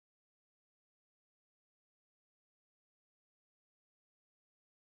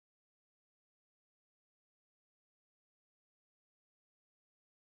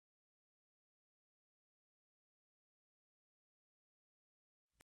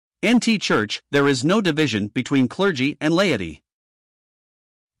NT Church, there is no division between clergy and laity.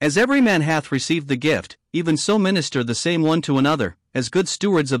 As every man hath received the gift, even so minister the same one to another, as good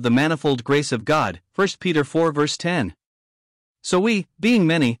stewards of the manifold grace of God. 1 Peter 4 verse 10. So we, being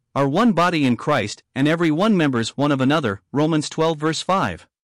many, are one body in Christ, and every one members one of another. Romans 12 verse 5.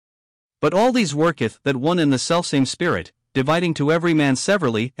 But all these worketh that one in the selfsame Spirit, dividing to every man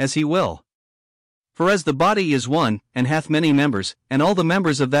severally as he will. For as the body is one, and hath many members, and all the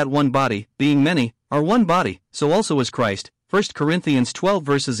members of that one body, being many, are one body, so also is Christ. 1 Corinthians 12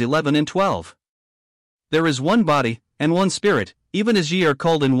 verses 11 and 12. There is one body, and one Spirit, even as ye are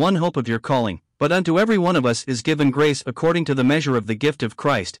called in one hope of your calling, but unto every one of us is given grace according to the measure of the gift of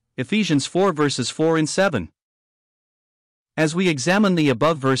Christ. Ephesians 4 verses 4 and 7. As we examine the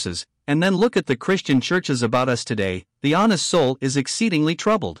above verses, and then look at the Christian churches about us today, the honest soul is exceedingly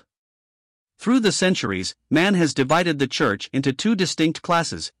troubled. Through the centuries, man has divided the church into two distinct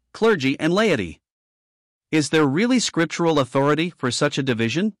classes, clergy and laity. Is there really scriptural authority for such a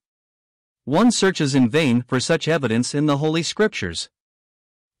division? One searches in vain for such evidence in the Holy Scriptures.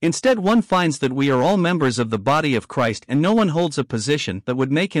 Instead, one finds that we are all members of the body of Christ, and no one holds a position that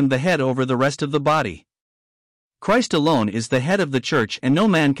would make him the head over the rest of the body. Christ alone is the head of the church, and no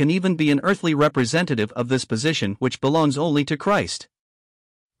man can even be an earthly representative of this position, which belongs only to Christ.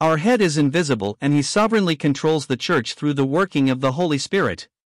 Our head is invisible, and he sovereignly controls the church through the working of the Holy Spirit.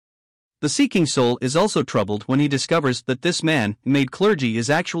 The seeking soul is also troubled when he discovers that this man, made clergy, is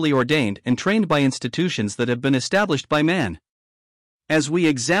actually ordained and trained by institutions that have been established by man. As we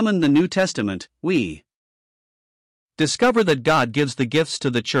examine the New Testament, we discover that God gives the gifts to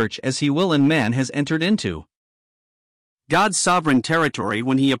the church as he will, and man has entered into God's sovereign territory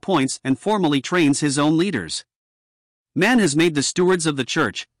when he appoints and formally trains his own leaders. Man has made the stewards of the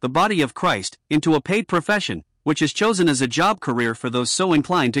church, the body of Christ, into a paid profession, which is chosen as a job career for those so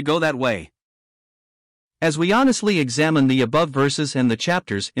inclined to go that way. As we honestly examine the above verses and the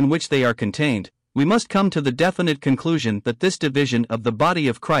chapters in which they are contained, we must come to the definite conclusion that this division of the body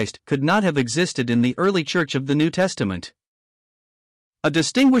of Christ could not have existed in the early church of the New Testament. A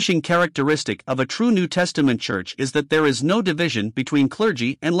distinguishing characteristic of a true New Testament church is that there is no division between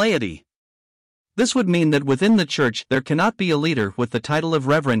clergy and laity. This would mean that within the church there cannot be a leader with the title of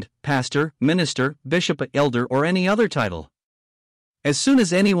reverend, pastor, minister, bishop, elder, or any other title. As soon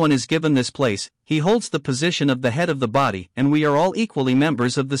as anyone is given this place, he holds the position of the head of the body, and we are all equally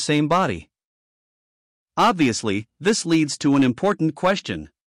members of the same body. Obviously, this leads to an important question.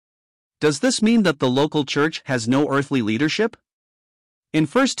 Does this mean that the local church has no earthly leadership? In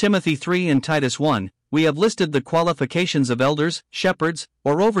 1 Timothy 3 and Titus 1, we have listed the qualifications of elders, shepherds,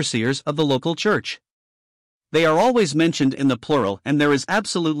 or overseers of the local church. They are always mentioned in the plural, and there is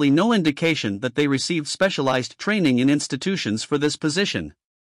absolutely no indication that they received specialized training in institutions for this position.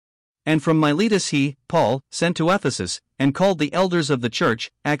 And from Miletus he, Paul, sent to Ephesus, and called the elders of the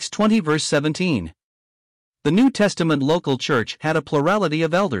church, Acts 20 verse 17. The New Testament local church had a plurality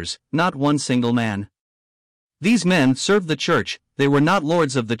of elders, not one single man. These men served the church, they were not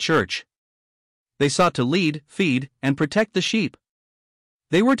lords of the church. They sought to lead, feed, and protect the sheep.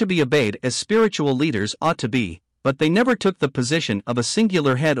 They were to be obeyed as spiritual leaders ought to be, but they never took the position of a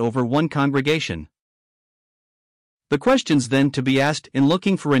singular head over one congregation. The questions then to be asked in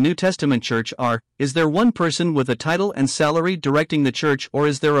looking for a New Testament church are, is there one person with a title and salary directing the church, or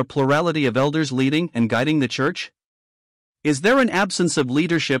is there a plurality of elders leading and guiding the church? Is there an absence of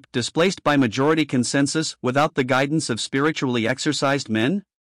leadership displaced by majority consensus without the guidance of spiritually exercised men?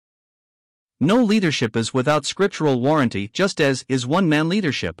 No leadership is without scriptural warranty, just as is one-man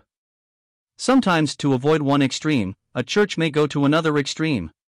leadership. Sometimes, to avoid one extreme, a church may go to another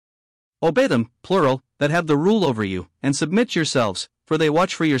extreme. Obey them, plural, that have the rule over you, and submit yourselves, for they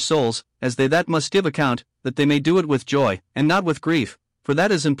watch for your souls, as they that must give account, that they may do it with joy, and not with grief, for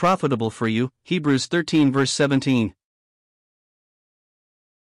that is unprofitable for you. Hebrews 13 verse 17.